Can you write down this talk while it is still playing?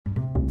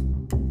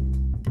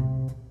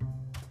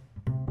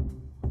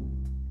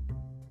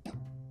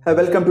Hey,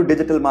 welcome to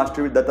Digital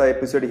Mastery with Datta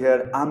episode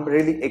here. I'm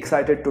really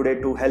excited today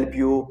to help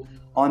you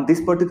on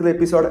this particular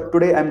episode.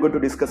 Today I'm going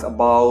to discuss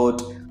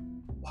about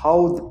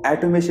how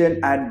automation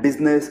and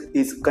business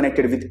is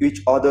connected with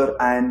each other,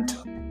 and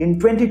in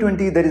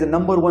 2020 there is a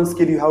number one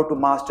skill you have to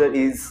master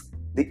is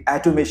the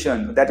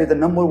automation. That is the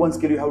number one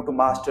skill you have to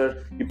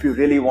master if you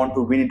really want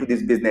to win into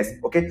this business.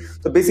 Okay,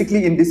 so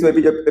basically in this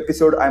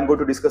episode I'm going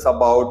to discuss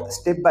about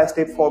step by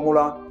step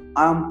formula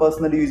I'm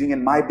personally using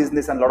in my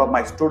business and a lot of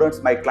my students,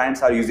 my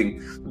clients are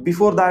using.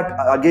 Before that,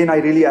 again, I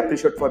really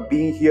appreciate for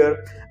being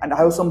here, and I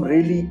have some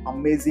really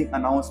amazing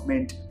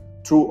announcement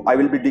through. I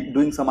will be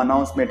doing some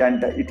announcement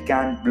and it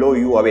can blow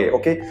you away.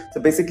 Okay,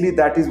 so basically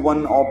that is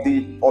one of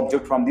the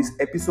object from this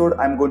episode.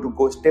 I'm going to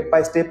go step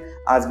by step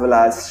as well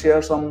as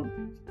share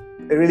some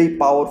really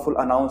powerful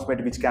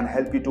announcement which can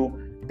help you to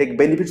take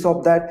benefits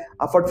of that.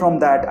 Apart from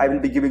that, I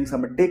will be giving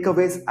some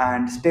takeaways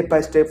and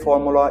step-by-step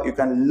formula you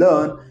can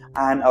learn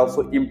and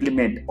also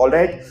implement. All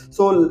right,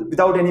 so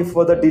without any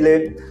further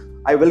delay,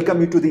 I welcome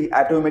you to the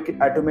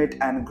automate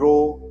and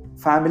grow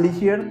family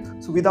here.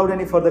 So without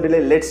any further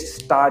delay, let's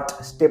start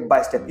step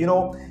by step.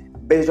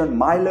 Based on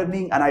my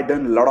learning, and I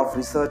done a lot of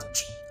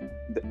research,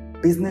 the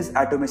business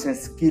automation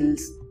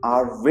skills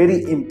are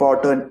very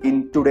important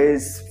in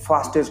today's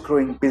fastest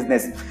growing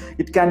business.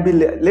 It can be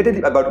let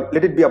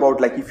it be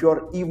about like if you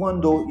are, even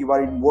though you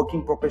are in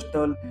working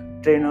professional,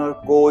 trainer,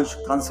 coach,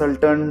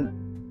 consultant,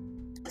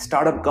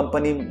 startup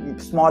company,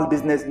 small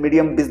business,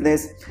 medium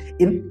business,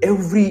 in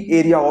every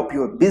area of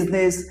your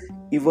business,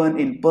 even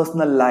in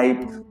personal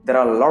life, there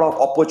are a lot of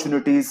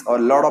opportunities or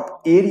a lot of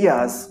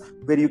areas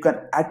where you can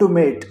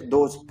automate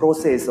those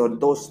process or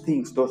those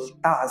things, those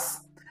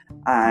tasks,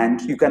 and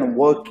you can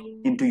work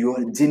into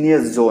your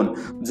genius zone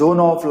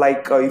of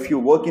if you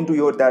work into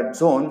your that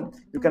zone,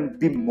 you can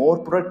be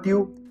more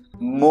productive,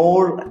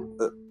 more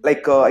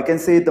I can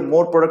say the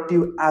more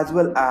productive, as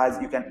well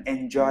as you can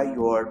enjoy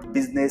your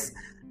business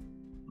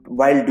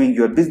while doing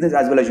your business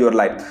as well as your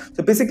life.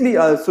 So basically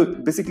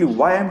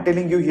why I'm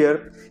telling you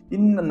here,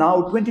 in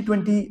now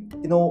 2020,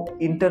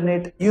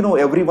 internet,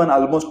 everyone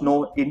almost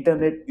know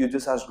internet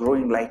users are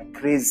growing like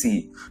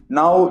crazy.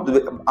 Now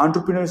the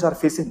entrepreneurs are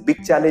facing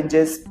big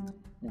challenges.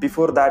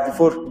 Before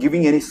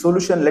giving any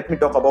solution, let me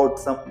talk about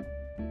some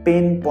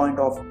pain point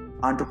of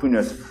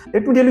entrepreneurs.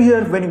 Let me tell you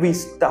here, when we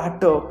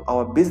start up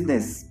our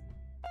business,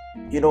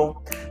 we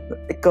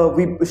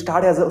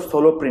start as a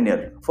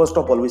solopreneur. First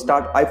of all,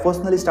 I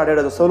personally started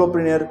as a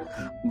solopreneur,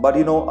 but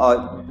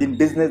in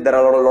business there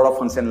are a lot of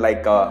functions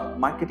like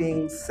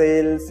marketing,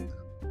 sales,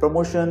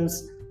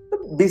 promotions.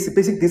 Basic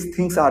these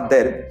things are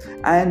there,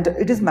 and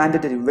it is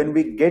mandatory. When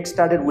we get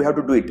started, we have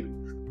to do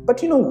it. But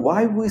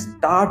why we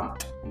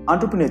start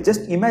entrepreneur?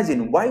 Just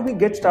imagine why we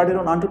get started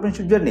on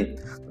entrepreneurship journey.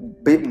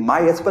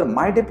 As per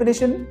my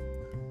definition,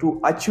 to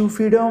achieve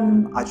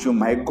freedom, achieve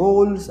my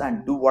goals,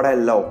 and do what I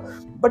love.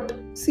 But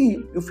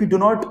see, if we do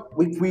not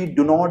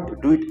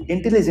do it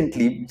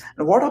intelligently,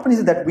 what happens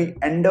is that we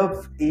end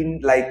up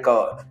in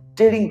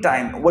trading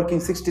time, working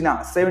 16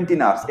 hours,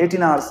 17 hours,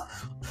 18 hours.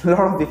 A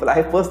lot of people,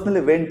 I personally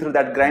went through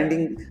that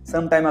grinding.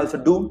 Sometime I also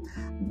do.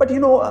 But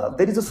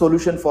there is a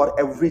solution for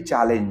every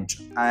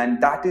challenge,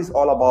 and that is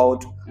all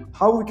about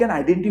how we can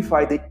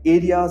identify the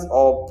areas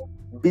of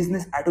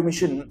business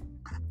automation,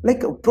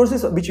 like a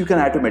process which you can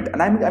automate,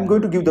 and I'm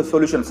going to give the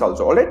solutions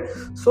also. All right,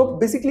 so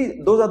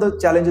basically those are the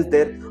challenges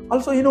there.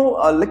 Also,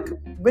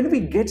 when we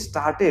get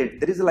started,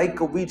 there is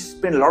we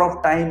spend a lot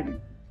of time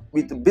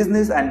with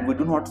business and we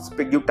do not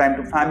give time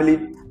to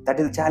family. That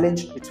is a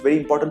challenge. It's very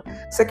important.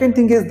 Second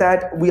thing is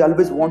that we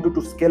always wanted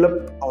to scale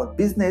up our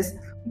business,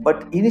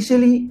 but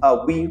initially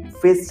we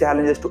face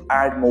challenges to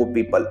add more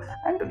people,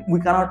 and we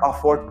cannot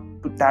afford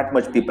to that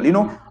much people.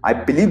 I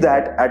believe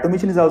that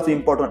automation is also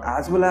important,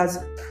 as well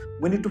as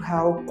we need to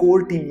have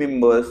core team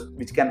members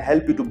which can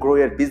help you to grow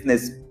your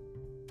business.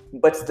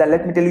 But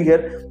let me tell you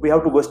here, we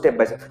have to go step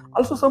by step.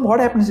 Also,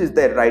 what happens is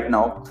that right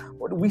now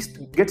we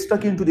get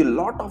stuck into the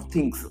lot of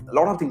things.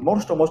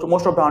 Most of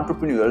the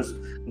entrepreneurs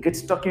get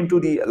stuck into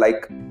the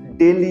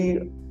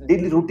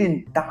daily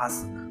routine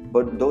tasks,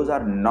 but those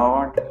are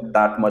not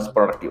that much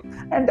productive.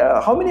 And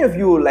how many of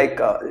you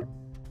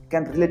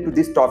can relate to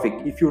this topic?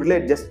 If you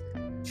relate, just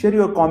share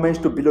your comments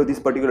to below this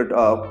particular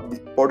this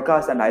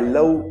podcast, and I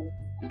love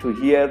to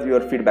hear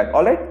your feedback.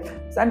 All right,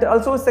 and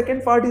also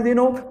second part is,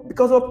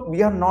 because of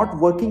we are not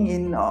working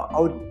in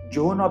our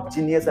zone of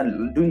genius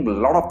and doing a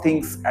lot of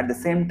things at the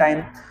same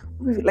time,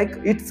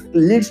 it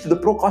leads to the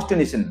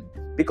procrastination,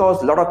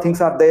 because a lot of things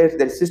are there,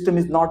 the system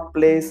is not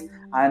placed,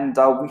 and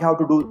we have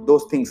to do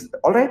those things.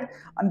 All right,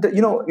 and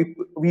if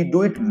we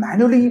do it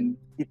manually,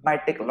 it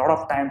might take a lot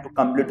of time to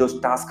complete those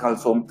tasks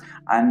also.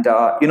 And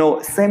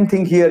same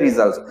thing here is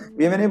also,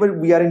 whenever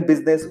we are in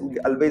business, we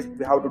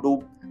have to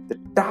do the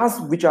tasks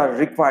which are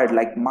required,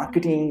 like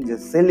marketing,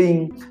 just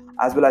selling,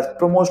 as well as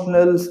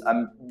promotionals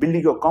and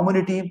building your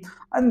community.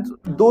 And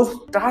those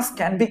tasks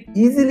can be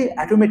easily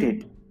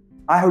automated.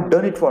 I have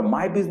done it for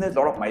my business, a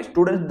lot of my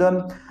students done,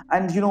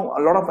 and a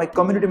lot of my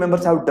community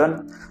members have done,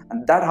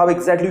 and that how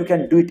exactly you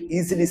can do it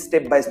easily,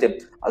 step by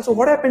step. Also,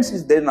 what happens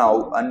is there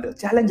now and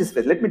challenges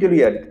face. Let me tell you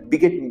here,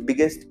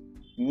 biggest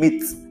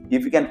myths.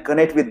 If you can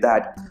connect with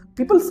that,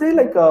 people say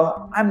like,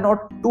 I'm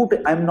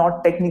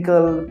not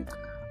technical.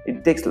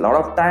 It takes a lot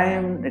of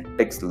time. It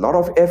takes a lot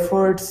of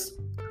efforts.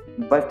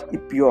 But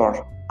if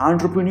you're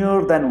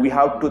entrepreneur, then we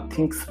have to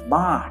think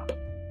smart.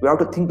 We have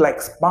to think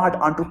like smart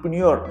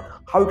entrepreneur.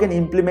 How you can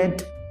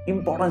implement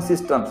important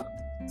systems.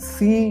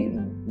 See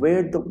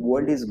where the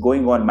world is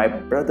going on. My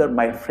brother,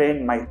 my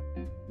friend, my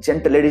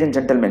ladies and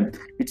gentlemen,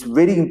 it's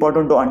very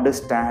important to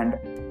understand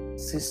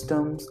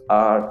systems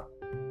are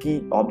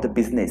key of the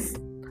business.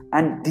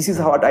 And this is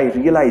what I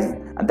realized,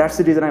 and that's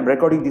the reason I'm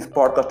recording this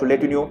podcast, to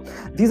let you know.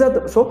 These are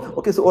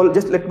the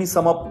just let me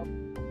sum up.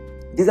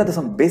 These are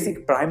some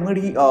basic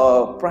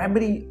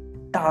primary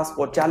tasks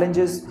or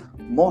challenges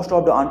most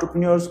of the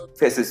entrepreneurs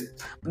faces.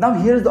 Now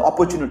here's the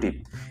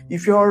opportunity.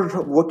 If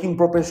you're working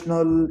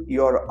professional,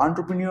 you're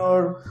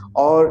entrepreneur,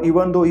 or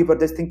even though if you're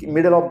just thinking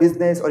middle of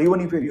business, or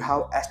even if you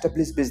have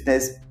established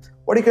business,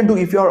 what you can do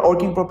if you're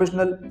working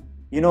professional,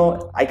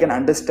 I can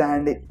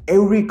understand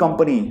every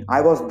company. I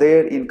was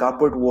there in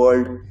corporate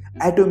world.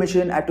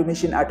 Automation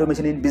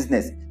in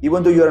business.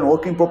 Even though you're a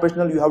working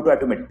professional, you have to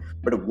automate.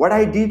 But what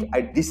I did,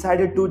 I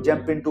decided to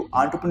jump into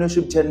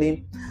entrepreneurship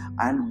journey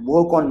and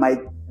work on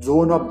my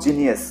zone of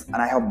genius. And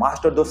I have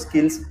mastered those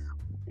skills,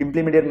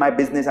 implemented my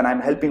business, and I'm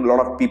helping a lot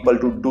of people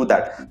to do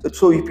that.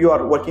 So if you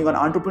are working on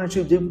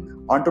entrepreneurship,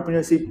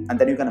 and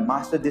then you can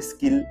master this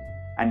skill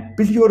and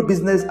build your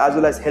business as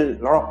well as help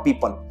a lot of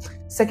people.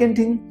 Second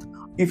thing,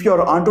 if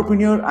you're an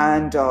entrepreneur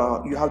and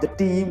you have the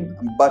team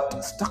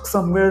but stuck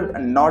somewhere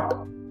and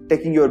not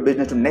taking your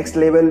business to next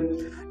level,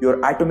 your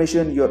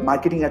automation, your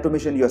marketing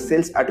automation, your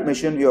sales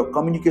automation, your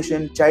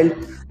communication child,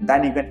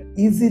 then you can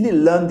easily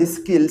learn this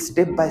skill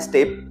step by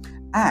step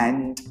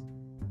and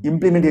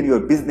implement in your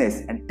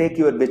business and take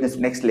your business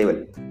to next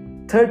level.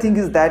 Third thing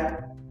is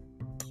that,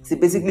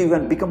 basically you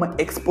can become an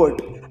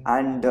expert,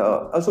 and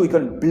also you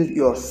can build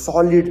your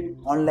solid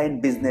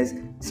online business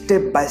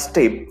step by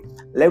step,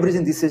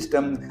 leveraging the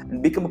system,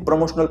 and become a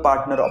promotional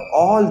partner of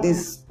all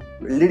these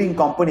leading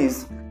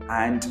companies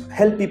and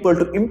help people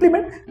to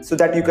implement, so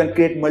that you can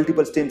create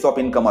multiple streams of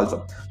income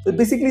also. So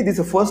basically this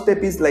first step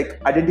is like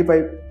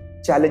identify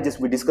challenges.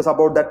 We discuss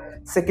about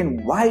that.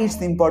 Second, why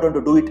it's important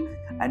to do it.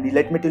 And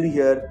let me tell you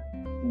here,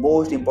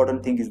 most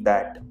important thing is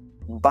that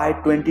by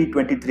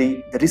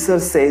 2023, the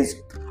research says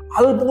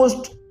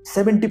almost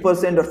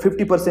 70% or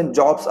 50%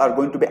 jobs are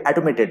going to be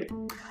automated.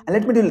 And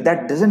let me tell you,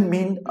 that doesn't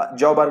mean a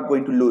job are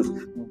going to lose,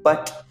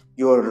 but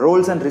your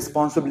roles and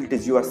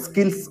responsibilities, your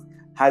skills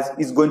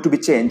is going to be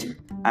changed.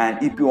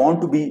 And if you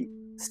want to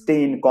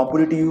stay in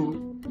competitive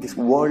this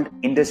world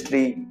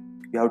industry,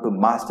 you have to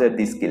master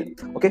this skill.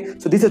 Okay,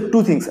 so these are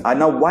two things.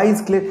 Now why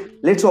is clear?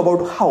 Let's talk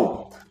about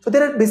how. So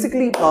there are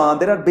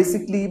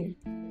basically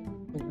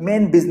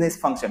main business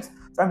functions.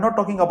 So I'm not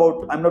going to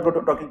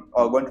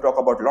talk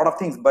about a lot of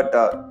things, but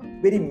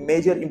very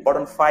major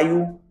important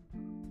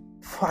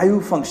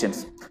five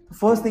functions.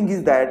 First thing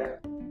is that,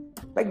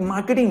 like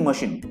marketing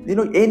machine,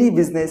 any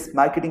business,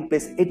 marketing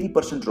plays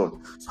 80% role.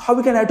 So how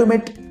we can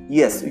automate?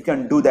 Yes, you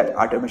can do that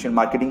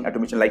marketing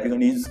automation, like you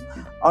can use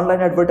online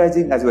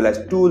advertising as well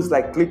as tools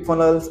like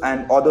ClickFunnels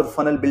and other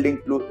funnel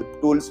building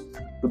tools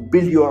to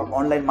build your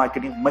online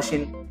marketing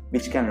machine,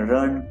 which can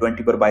run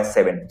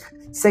 24/7.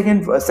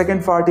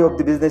 Second part of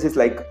the business is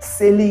like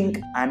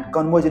selling and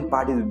conversion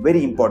part is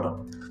very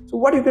important. So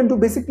what you can do,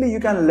 basically you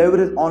can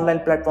leverage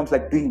online platforms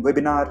like doing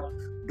webinar,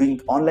 doing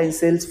online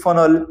sales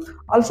funnel.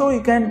 Also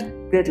you can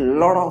create a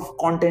lot of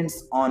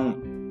contents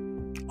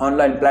on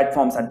online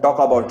platforms and talk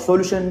about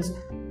solutions,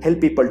 help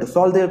people to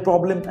solve their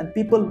problems, and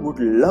people would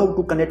love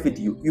to connect with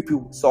you if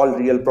you solve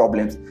real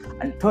problems.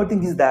 And third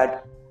thing is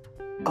that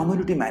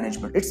community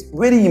management. It's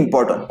very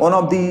important. One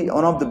of the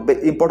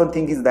important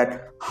thing is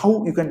that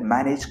how you can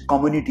manage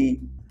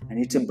community, and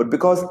it's important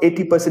because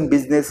 80%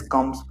 business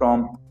comes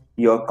from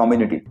your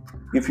community.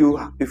 If you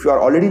are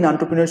already in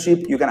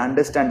entrepreneurship, you can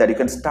understand that you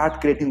can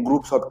start creating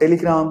groups of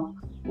Telegram,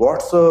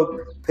 WhatsApp,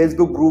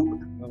 Facebook group,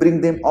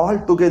 bring them all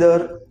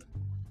together,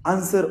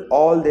 answer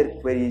all their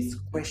queries,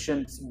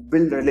 questions,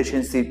 build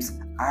relationships,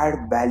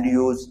 add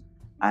values,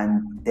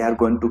 and they are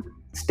going to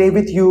stay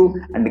with you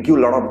and give a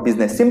lot of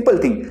business. Simple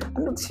thing.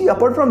 And see,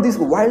 apart from this,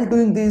 while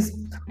doing this,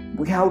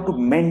 we have to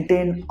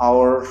maintain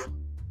our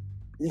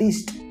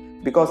list,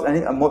 because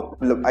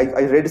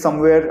I read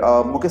somewhere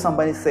Mukesh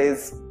Ambani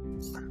says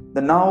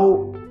the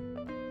now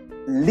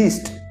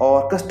list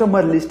or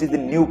customer list is the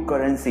new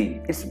currency.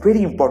 It's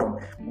very important.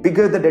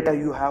 Bigger the data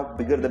you have,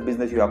 bigger the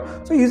business you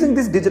have. So using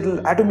this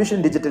digital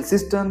automation, digital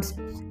systems,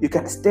 you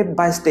can step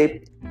by step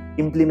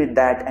implement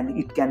that, and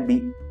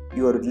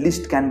your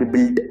list can be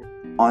built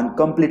on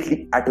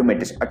completely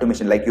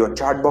automation, like your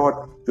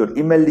chatbot, your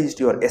email list,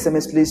 your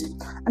SMS list,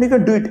 and you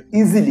can do it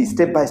easily,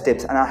 step by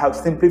steps. And I have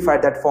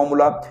simplified that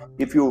formula.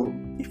 If you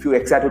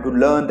excited to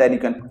learn, then you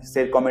can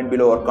say comment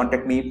below or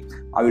contact me.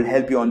 I will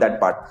help you on that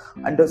part.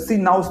 And see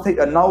now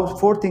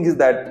fourth thing is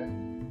that,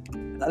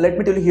 let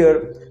me tell you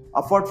here,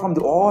 apart from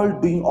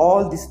doing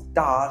all these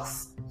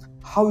tasks,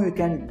 how you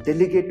can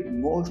delegate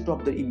most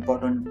of the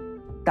important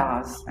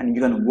tasks and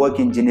you can work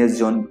in Genius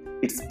Zone.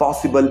 It's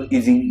possible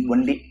using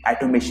only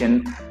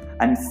automation.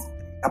 And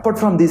apart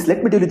from this,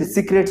 let me tell you the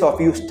secrets of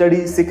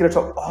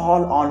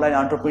all online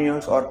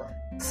entrepreneurs or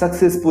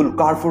successful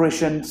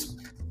corporations.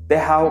 They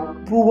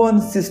have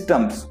proven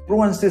systems,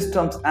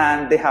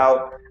 and they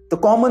have, the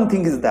common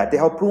thing is that they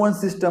have proven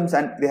systems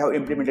and they have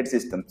implemented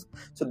systems.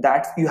 So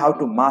that's, you have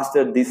to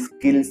master these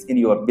skills in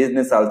your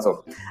business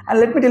also. And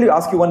let me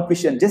ask you one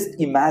question. Just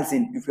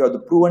imagine if you have the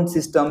proven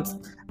systems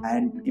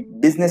and if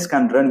business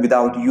can run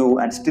without you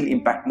and still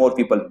impact more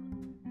people.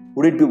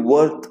 Would it be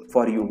worth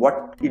for you?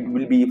 What it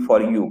will be for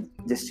you?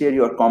 Just share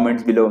your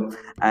comments below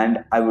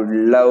and I would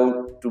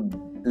love to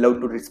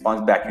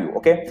respond back to you.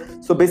 Okay,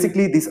 so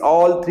basically these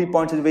all 3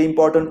 points is very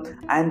important,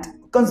 and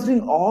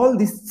considering all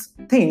these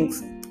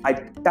things, I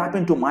tap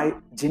into my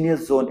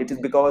Genius Zone. It is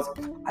because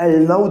I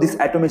love this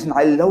automation,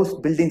 I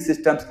love building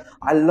systems,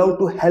 I love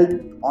to help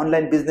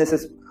online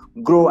businesses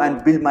grow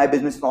and build my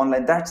business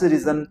online. That's the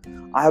reason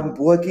I am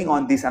working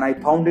on this, and I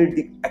founded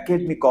the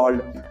academy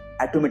called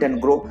Automate and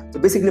Grow. So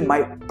basically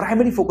my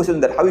primary focus is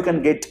on that, how you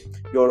can get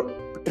your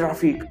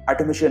traffic,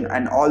 automation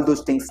and all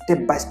those things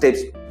step by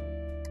steps.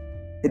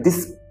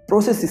 This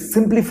process is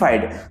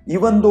simplified.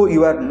 Even though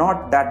you are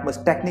not that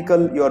much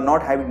technical, you are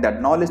not having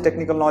that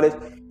technical knowledge,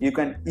 you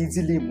can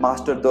easily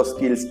master those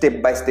skills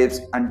step by steps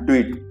and do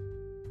it.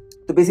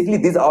 So basically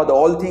these are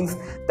all things.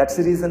 That's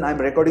the reason I'm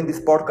recording this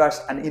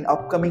podcast, and in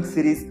upcoming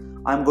series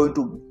I'm going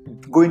to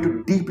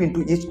deep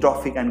into each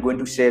topic and going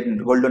to share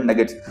golden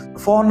nuggets.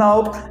 For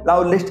now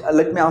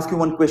let me ask you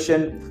one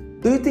question.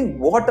 Do you think,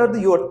 what are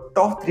your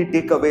top 3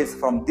 takeaways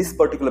from this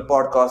particular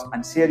podcast?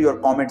 And share your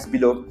comments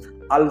below.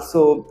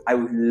 Also, I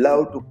would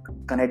love to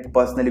connect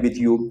personally with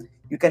you.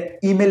 You can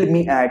email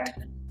me at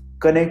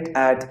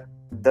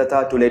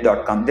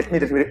connect@dattatule.com. Let me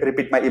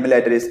repeat my email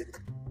address: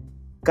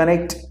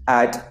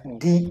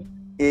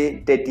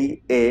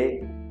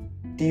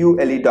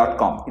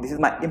 connect@dattatule.com. This is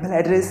my email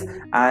address,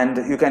 and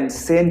you can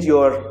send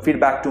your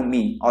feedback to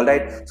me. All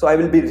right. So I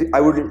would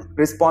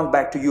respond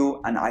back to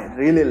you, and I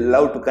really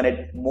love to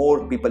connect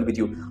more people with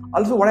you.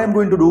 Also, what I'm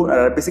going to do,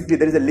 basically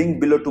there is a link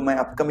below to my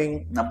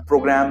upcoming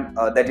program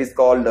that is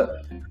called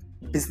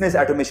Business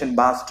Automation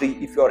Mastery.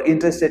 If you are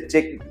interested,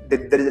 check,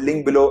 there is a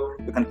link below.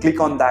 You can click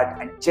on that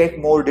and check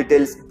more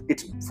details.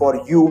 It's for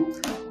you.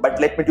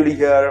 But let me tell you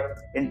here,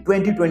 in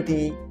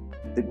 2020,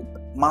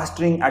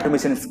 mastering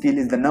automation skill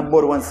is the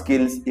number one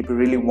skills if you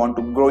really want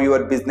to grow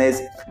your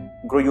business,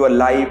 grow your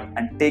life,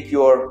 and take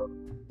your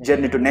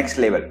journey to next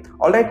level.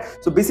 All right.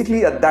 So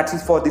basically that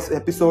is for this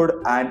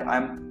episode, and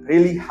I'm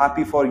really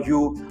happy for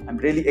you. I'm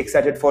really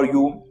excited for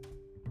you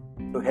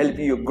to help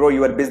you grow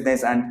your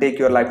business and take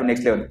your life to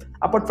next level.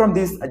 Apart from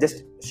this,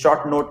 just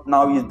short note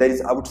now is, there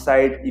is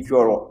outside, if you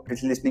are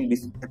listening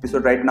this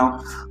episode right now,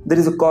 there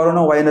is a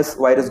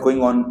coronavirus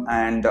going on,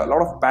 and a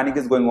lot of panic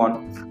is going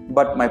on.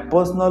 But my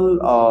personal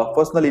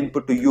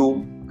input to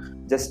you: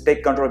 just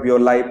take control of your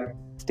life,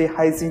 stay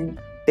hygiene,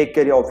 take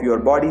care of your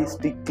body,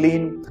 stay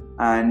clean,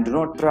 and do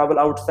not travel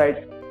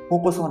outside.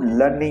 Focus on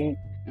learning.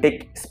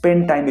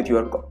 Spend time with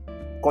your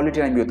quality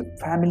time with your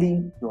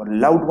family, your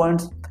loved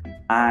ones,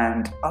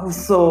 and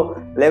also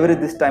leverage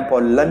this time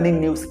for learning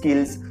new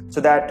skills,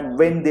 so that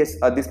when this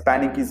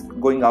panic is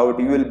going out,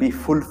 you will be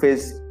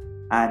full-faced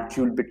and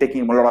you will be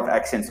taking a lot of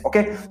actions.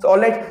 Okay, so all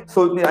right,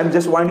 so I'm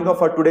just winding up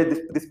for today,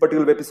 this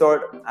particular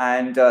episode,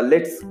 and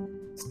let's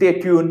stay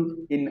tuned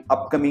in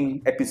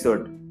upcoming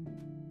episode.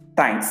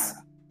 Thanks.